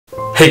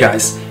Hey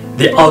guys,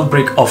 the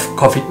outbreak of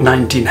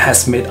COVID-19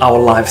 has made our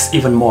lives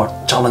even more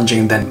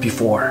challenging than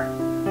before.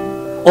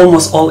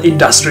 Almost all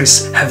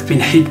industries have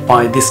been hit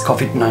by this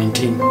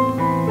COVID-19.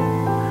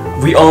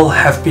 We all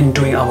have been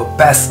doing our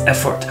best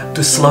effort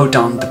to slow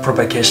down the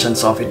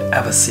propagations of it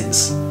ever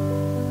since.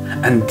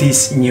 And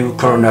this new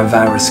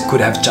coronavirus could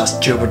have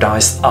just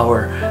jeopardized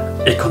our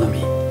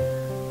economy,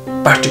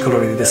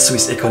 particularly the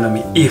Swiss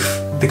economy, if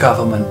the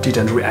government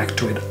didn't react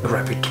to it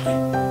rapidly.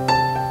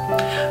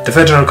 The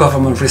federal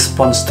government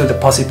responds to the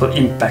possible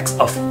impacts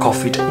of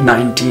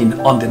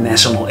COVID-19 on the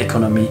national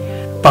economy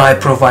by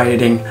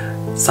providing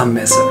some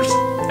measures,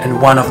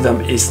 and one of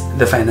them is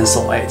the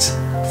financial aid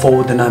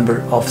for the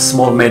number of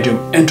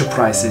small-medium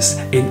enterprises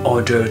in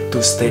order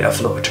to stay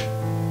afloat.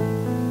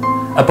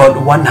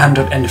 About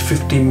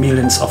 150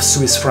 million of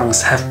Swiss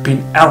francs have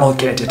been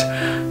allocated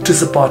to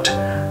support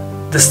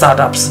the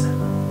startups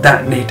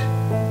that need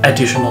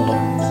additional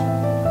loans,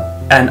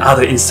 and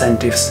other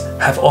incentives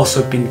have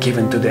also been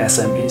given to the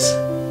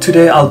SMEs.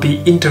 Today I'll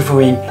be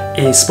interviewing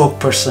a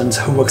spokesperson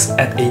who works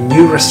at a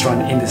new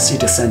restaurant in the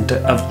city center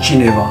of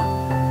Geneva.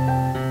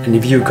 And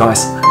if you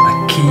guys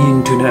are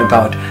keen to know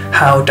about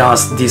how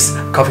does this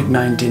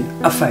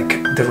COVID-19 affect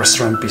the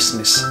restaurant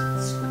business,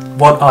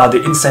 what are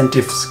the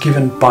incentives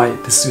given by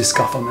the Swiss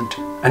government,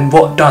 and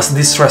what does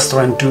this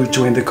restaurant do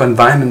during the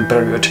confinement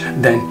period,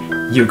 then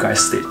you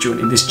guys stay tuned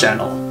in this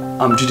channel.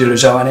 I'm Judilo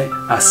Jawane,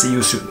 I'll see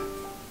you soon.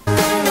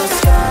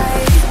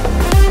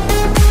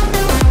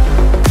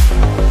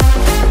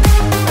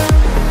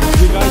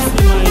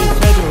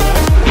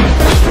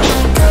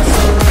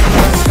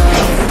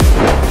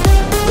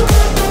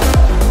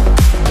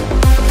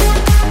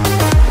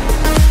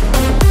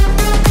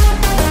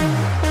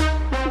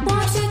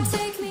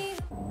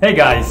 Hey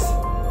guys,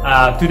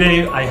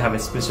 today I have a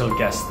special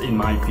guest in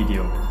my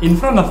video. In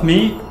front of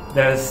me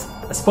there's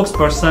a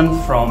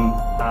spokesperson from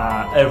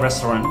a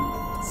restaurant,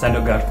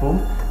 Sendok Garpu,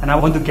 and I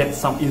want to get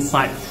some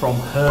insight from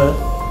her.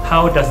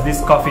 How does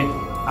this COVID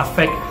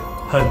affect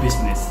her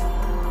business?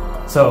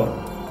 So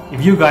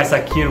if you guys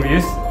are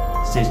curious,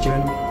 stay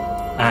tuned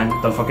and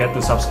don't forget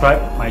to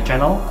subscribe my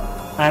channel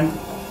and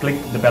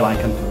click the bell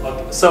icon too.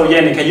 Okay. So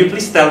Yenny, can you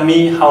please tell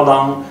me how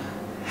long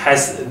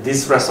has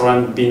this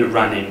restaurant been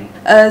running?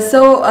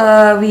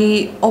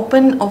 We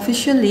opened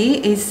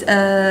officially is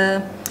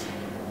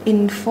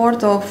in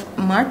 4th of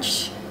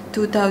March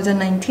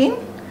 2019,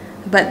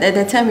 but at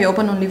that time we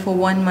opened only for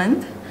 1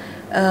 month.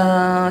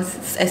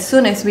 As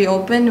soon as we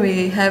open,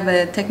 we have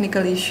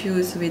technical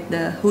issues with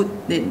the hood,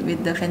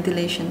 with the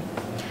ventilation.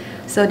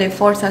 So they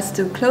forced us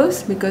to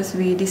close because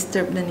we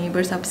disturbed the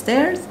neighbors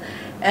upstairs.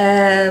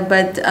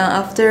 But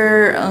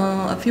after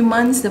a few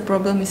months, the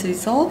problem is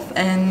resolved,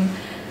 and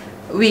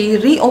we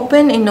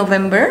reopened in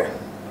November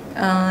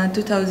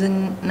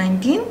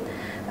 2019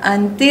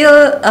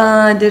 until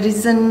the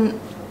recent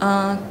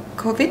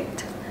COVID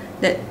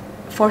that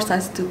forced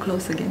us to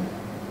close again.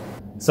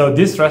 So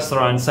this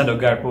restaurant, Sendok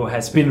Garpu,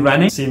 has been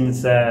running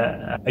since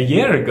a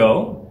year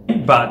ago,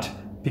 but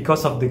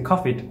because of the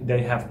COVID,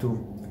 they have to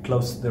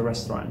close the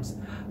restaurants.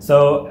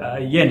 So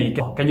Yenny,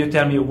 can you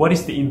tell me what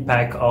is the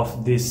impact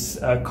of this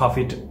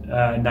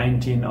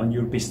COVID-19 on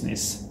your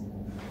business?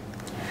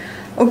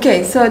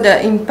 Okay, so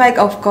the impact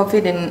of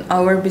COVID in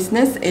our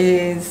business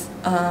is,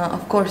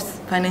 of course,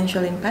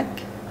 financial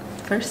impact.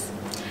 First,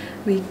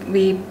 we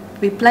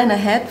plan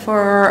ahead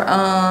for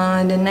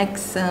the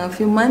next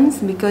few months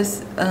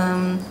because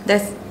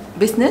that's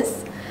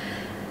business.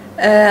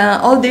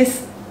 All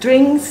these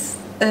drinks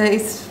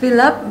is filled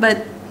up,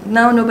 but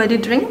now nobody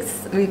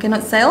drinks. We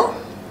cannot sell.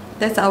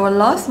 That's our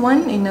last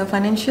one in the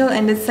financial.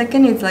 And the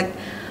second is like,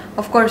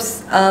 of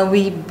course,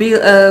 we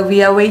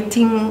are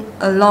waiting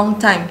a long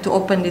time to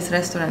open this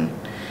restaurant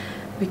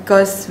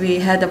because we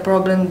had a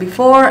problem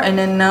before, and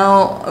then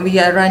now we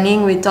are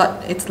running. We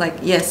thought it's like,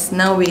 yes,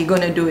 now we're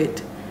gonna do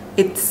it.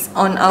 It's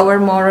on our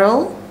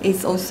moral.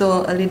 It's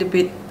also a little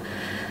bit,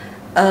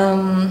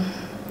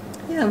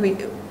 yeah,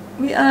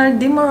 we are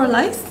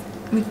demoralized,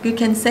 we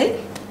can say,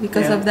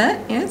 because of that,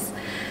 yes.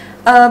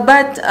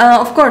 But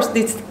of course,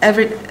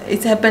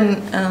 it's happened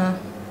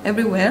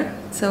everywhere,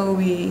 so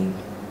we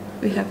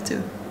have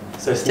to.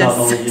 So it's not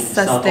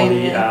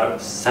only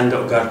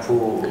Sendok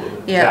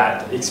Garpu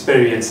that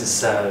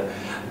experiences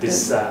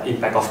this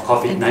impact of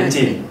COVID-19,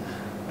 exactly,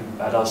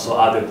 but also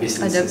other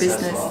businesses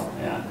as well.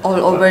 Yeah. All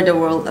over the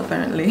world,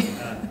 apparently.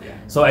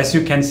 So as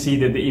you can see,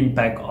 that the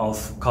impact of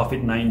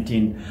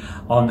COVID-19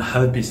 on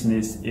her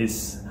business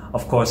is,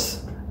 of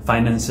course,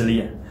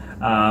 financially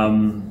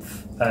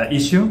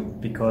issue,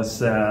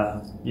 because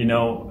you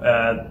know,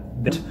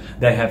 that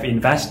they have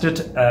invested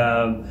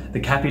the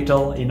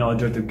capital in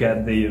order to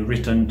get the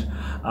return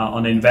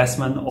on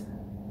investment.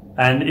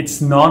 And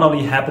it's not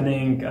only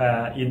happening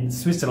in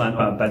Switzerland,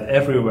 but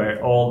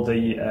everywhere. All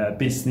the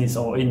business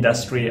or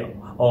industry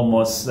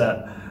almost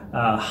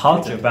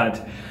halted.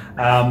 But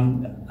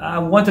I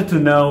wanted to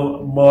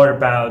know more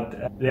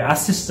about the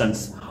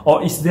assistance,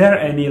 or is there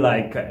any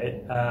like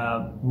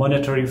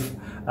monetary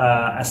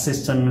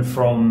assistance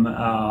from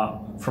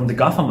from the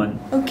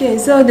government? Okay,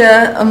 so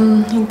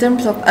in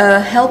terms of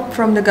help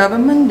from the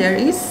government, there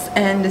is,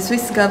 and the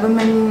Swiss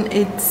government,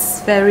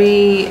 it's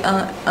very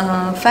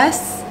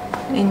fast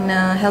in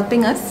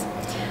helping us.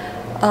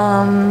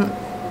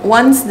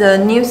 Once the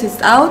news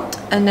is out,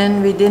 and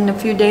then within a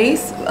few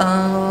days,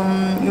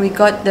 we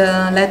got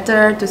the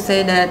letter to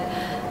say that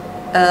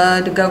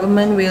the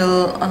government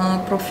will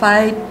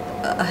provide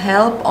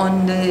help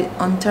on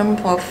terms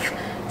of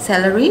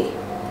salary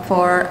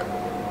for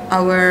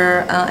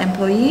our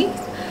employees.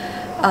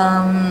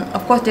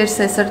 Of course, there's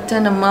a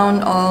certain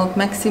amount of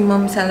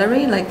maximum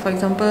salary, like for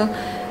example,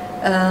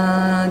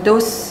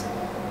 those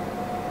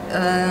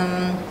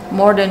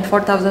more than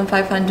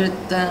 4,500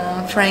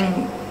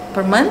 franc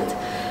per month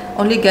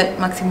only get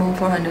maximum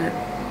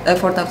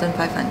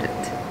 4,500,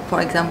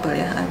 for example.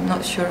 Yeah, I'm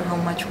not sure how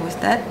much was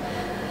that.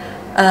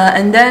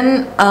 And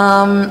then,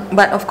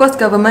 but of course,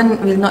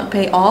 government will not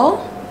pay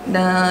all.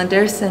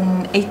 There's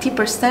an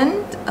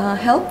 80%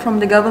 help from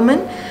the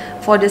government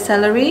for the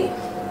salary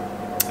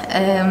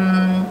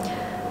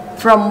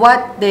from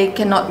what they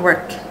cannot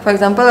work. For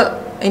example,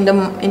 in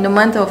the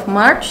month of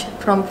March,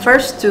 from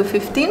 1st to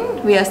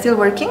 15th, we are still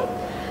working.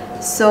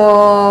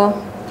 So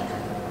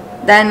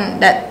then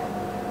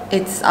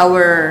it's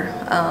our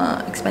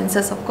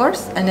expenses, of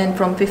course. And then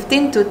from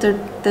 15th to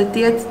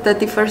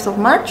 31st of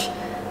March,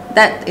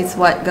 that is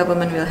what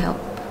government will help.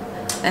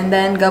 And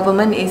then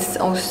government is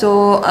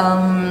also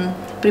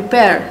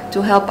prepared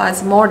to help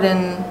us more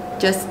than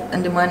just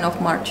in the month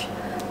of March.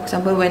 For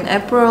example, when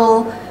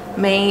April,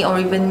 May, or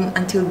even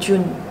until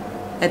June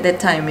at that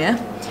time, yeah?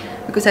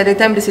 Because at that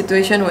time the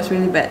situation was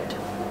really bad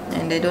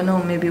and they don't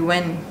know maybe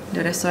when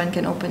the restaurant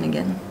can open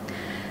again.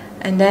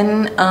 And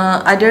then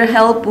other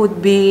help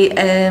would be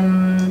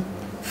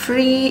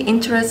free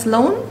interest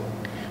loan.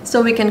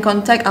 So we can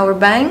contact our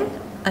bank,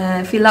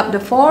 fill up the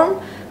form,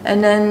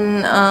 and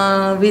then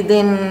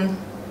within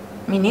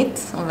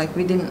minutes, or like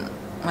within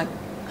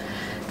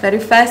very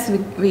fast,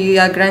 we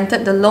are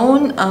granted the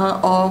loan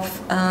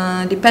of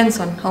depends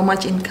on how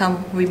much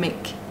income we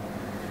make.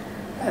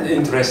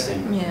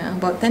 Interesting. Yeah,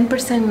 about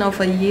 10%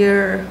 of a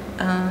year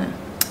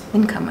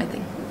income, I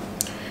think.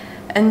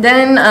 And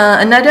then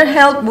another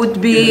help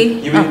would be...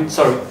 You mean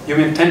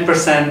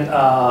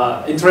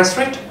 10% interest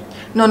rate?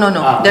 No.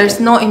 There's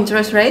no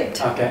interest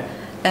rate. Okay.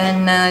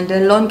 And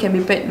the loan can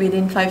be paid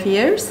within 5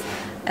 years.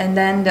 And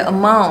then the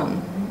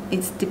amount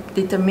is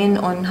determined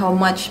on how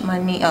much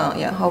money,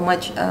 how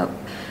much,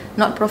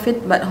 not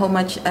profit, but how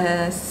much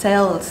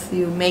sales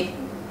you make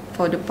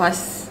for the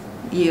past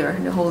year,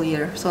 the whole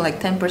year. So like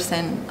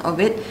 10%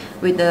 of it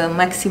with the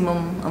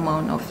maximum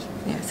amount of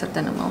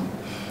certain amount.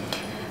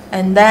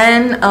 And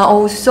then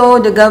also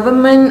the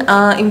government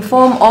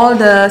inform all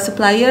the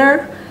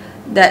supplier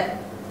that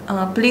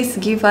please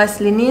give us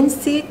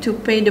leniency to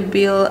pay the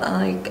bill,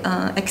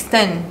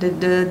 extend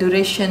the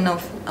duration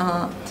of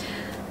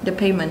the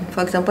payment.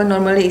 For example,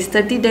 normally it's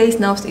 30 days,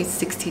 now it's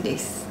 60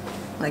 days,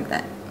 like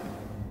that.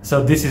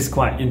 So this is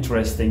quite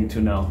interesting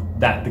to know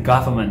that the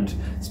government,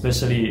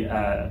 especially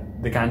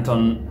the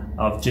canton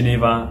of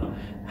Geneva,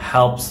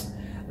 helps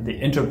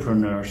the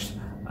entrepreneurs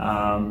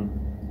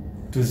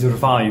to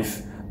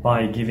survive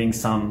by giving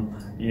some,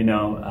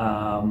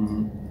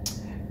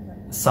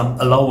 some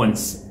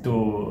allowance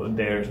to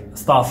their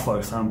staff, for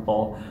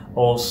example.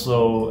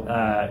 Also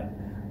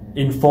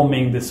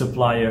informing the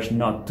suppliers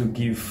not to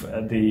give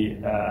the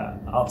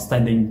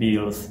outstanding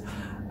bills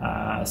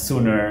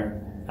sooner,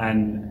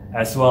 and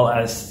as well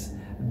as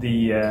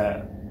the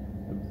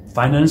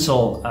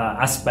financial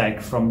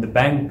aspect from the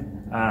bank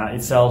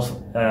itself.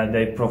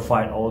 They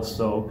provide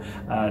also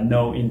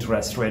no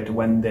interest rate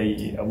when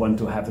they want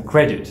to have a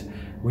credit,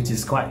 which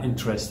is quite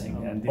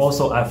interesting. And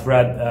also I've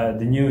read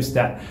the news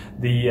that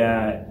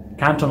the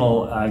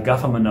cantonal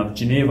government of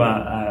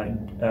Geneva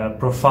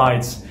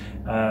provides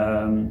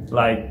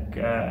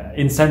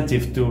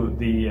incentive to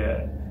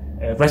the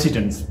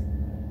residents.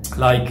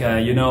 Like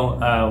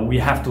we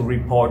have to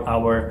report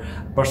our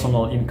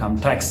personal income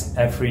tax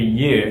every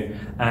year,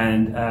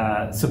 and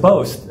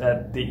suppose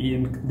that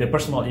the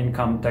personal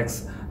income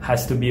tax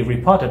has to be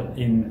reported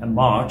in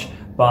March,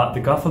 but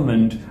the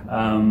government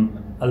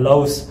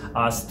allows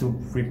us to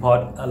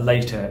report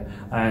later,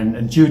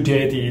 and due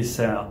date is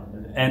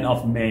end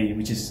of May,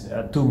 which is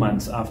 2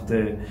 months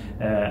after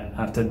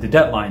the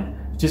deadline,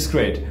 which is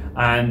great.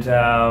 And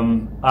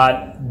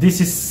this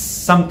is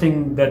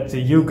something that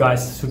you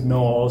guys should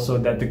know also,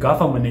 that the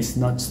government is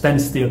not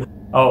stand still.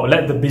 Oh,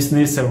 let the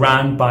business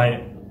run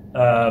by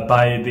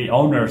the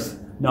owners.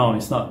 No,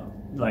 it's not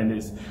like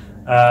this.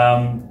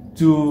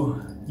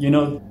 To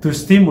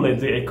stimulate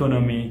the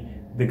economy,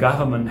 the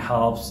government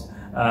helps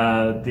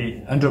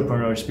the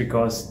entrepreneurs,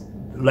 because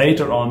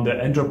later on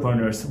the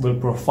entrepreneurs will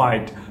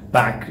provide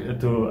back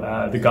to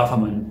the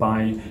government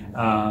by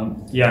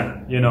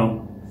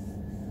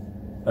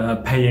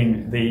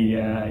paying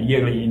the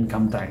yearly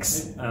income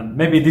tax.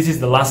 Maybe this is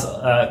the last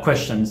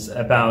questions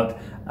about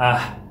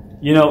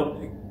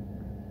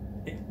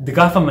the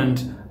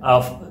government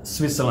of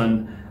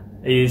Switzerland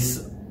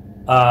is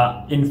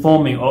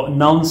informing or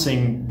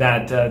announcing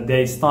that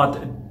they start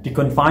the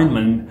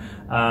confinement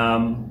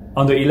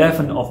on the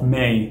 11th of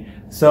May.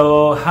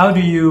 So how do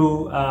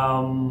you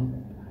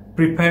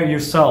prepare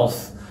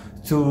yourself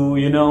to,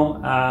 you know,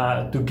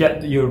 to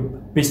get your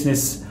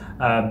business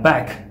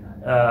back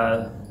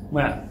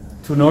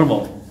to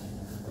normal?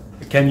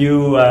 Can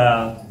you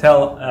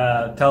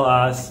tell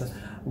us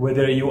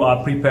whether you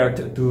are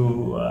prepared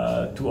to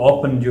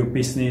open your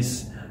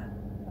business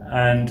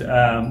and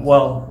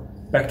well,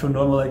 back to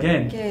normal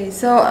again? Okay,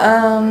 so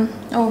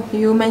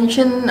you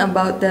mentioned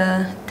about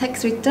the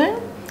tax return.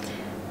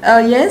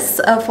 Yes,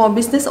 for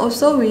business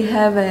also we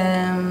have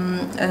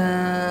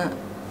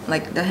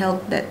like the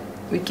help that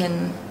we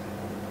can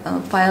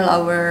file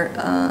our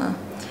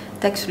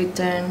tax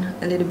return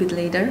a little bit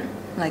later,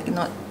 like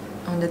not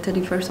on the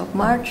 31st of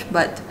March,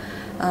 but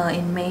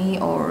in May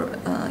or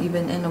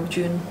even end of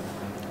June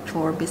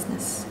for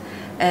business.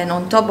 And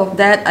on top of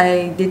that,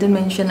 I didn't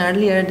mention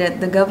earlier that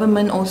the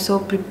government also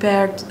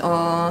prepared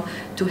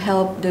to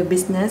help the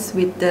business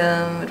with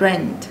the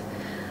rent.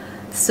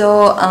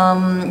 So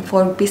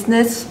for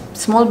business,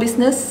 small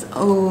business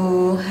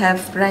who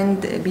have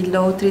rent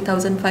below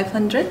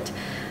 3,500,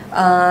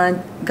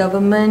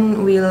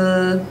 government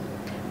will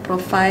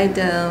provide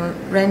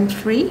rent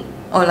free,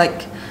 or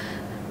like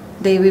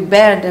they will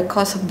bear the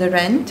cost of the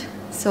rent.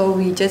 So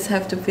we just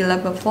have to fill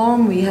up a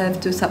form. We have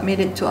to submit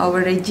it to our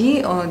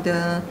regie or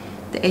the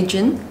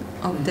agent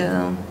of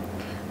the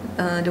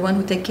one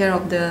who take care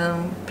of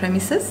the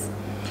premises,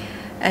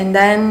 and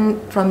then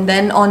from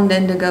then on,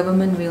 then the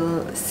government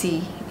will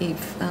see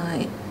if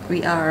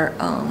we are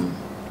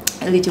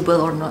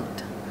eligible or not.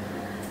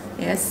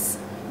 Yes.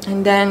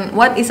 And then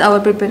what is our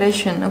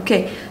preparation?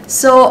 Okay,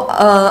 so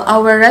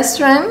our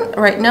restaurant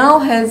right now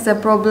has a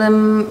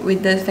problem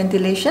with the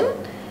ventilation.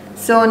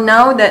 So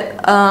now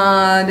that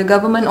the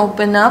government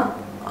opened up,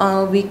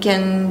 we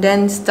can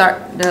then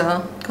start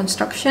the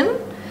construction.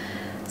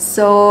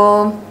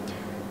 So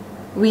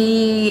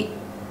we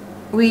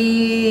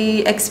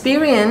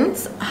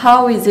experience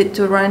how is it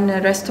to run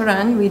a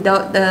restaurant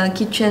without the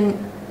kitchen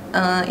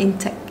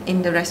intact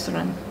in the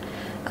restaurant.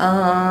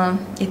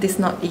 It is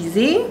not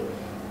easy.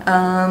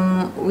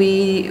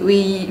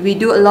 We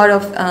do a lot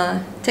of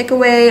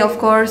takeaway, of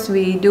course.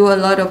 We do a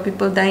lot of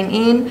people dine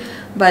in,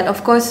 but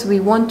of course we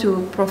want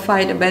to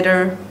provide a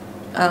better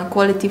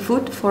quality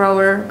food for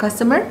our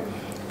customer.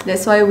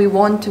 That's why we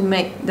want to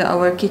make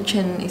our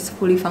kitchen is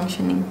fully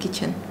functioning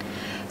kitchen.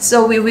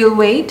 So we will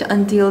wait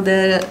until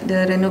the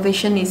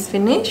renovation is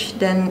finished,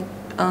 then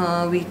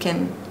we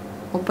can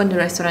open the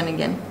restaurant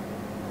again.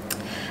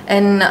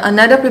 And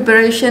another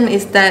preparation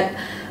is that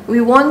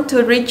we want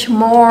to reach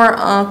more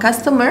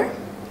customer.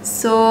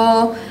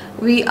 So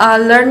we are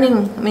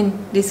learning, I mean,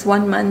 this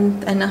 1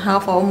 month and a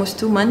half, almost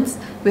 2 months,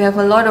 we have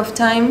a lot of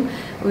time.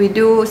 We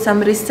do some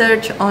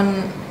research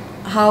on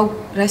how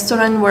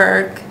restaurant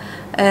work.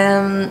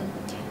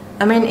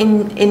 I mean,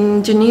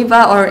 in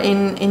Geneva or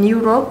in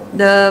Europe,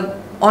 the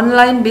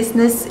online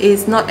business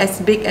is not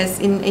as big as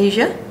in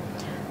Asia,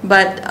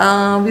 but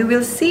we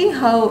will see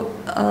how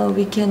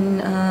we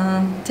can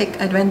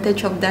take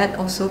advantage of that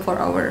also for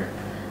our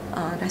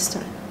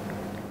restaurant.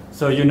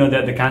 So you know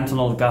that the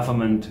cantonal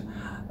government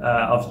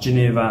of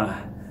Geneva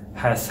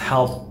has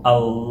helped a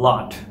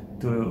lot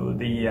to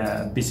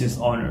the business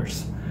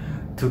owners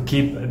to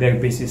keep their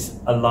business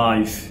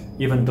alive,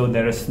 even though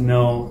there is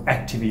no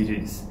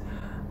activities,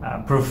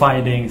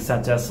 providing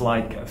such as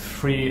like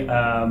free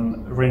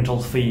rental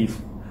fee,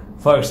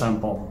 for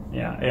example.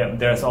 Yeah,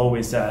 there's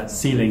always a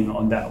ceiling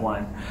on that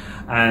one,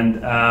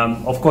 and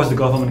of course the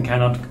government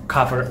cannot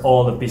cover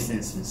all the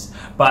businesses.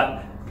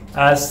 But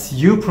as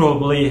you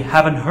probably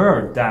haven't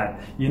heard that,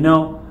 you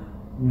know,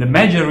 the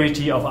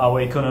majority of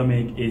our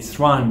economy is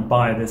run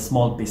by the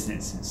small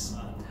businesses.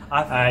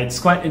 It's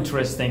quite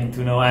interesting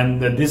to know, and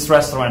this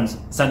restaurant,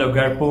 Sendok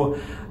Garpu,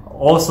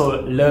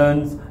 also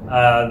learned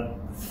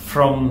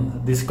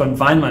from this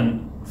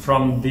confinement,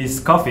 from this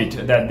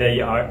COVID, that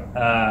they are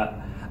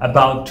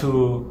about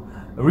to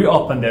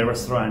reopen their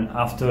restaurant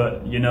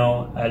after, you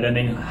know,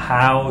 learning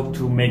how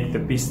to make the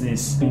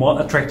business more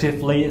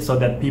attractively, so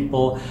that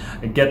people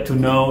get to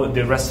know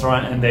the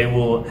restaurant and they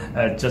will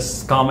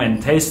just come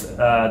and taste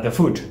the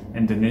food,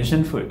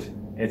 Indonesian food.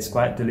 It's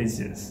quite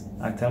delicious,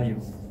 I tell you.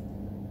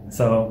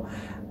 So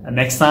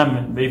next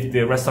time if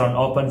the restaurant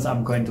opens,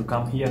 I'm going to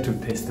come here to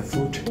taste the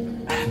food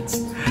and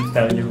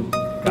tell you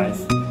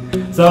guys.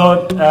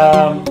 So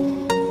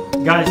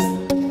guys,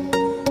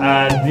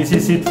 this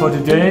is it for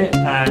today,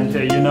 and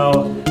you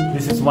know,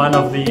 this is one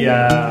of the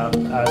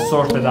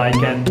source that I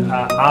can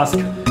ask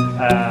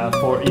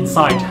for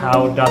insight.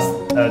 How does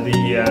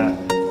the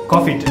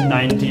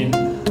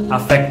COVID-19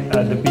 affect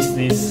the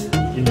business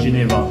in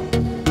Geneva?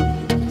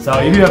 So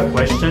if you have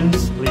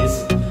questions,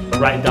 please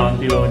write down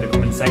below in the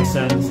comment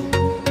sections.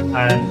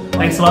 And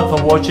thanks a lot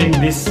for watching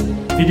this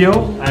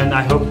video, and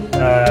I hope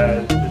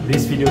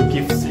this video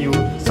gives you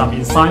some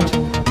insight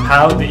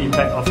how the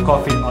impact of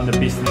COVID on the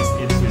business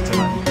in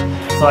Switzerland.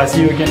 So I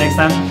see you again next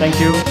time. Thank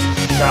you.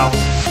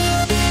 Ciao.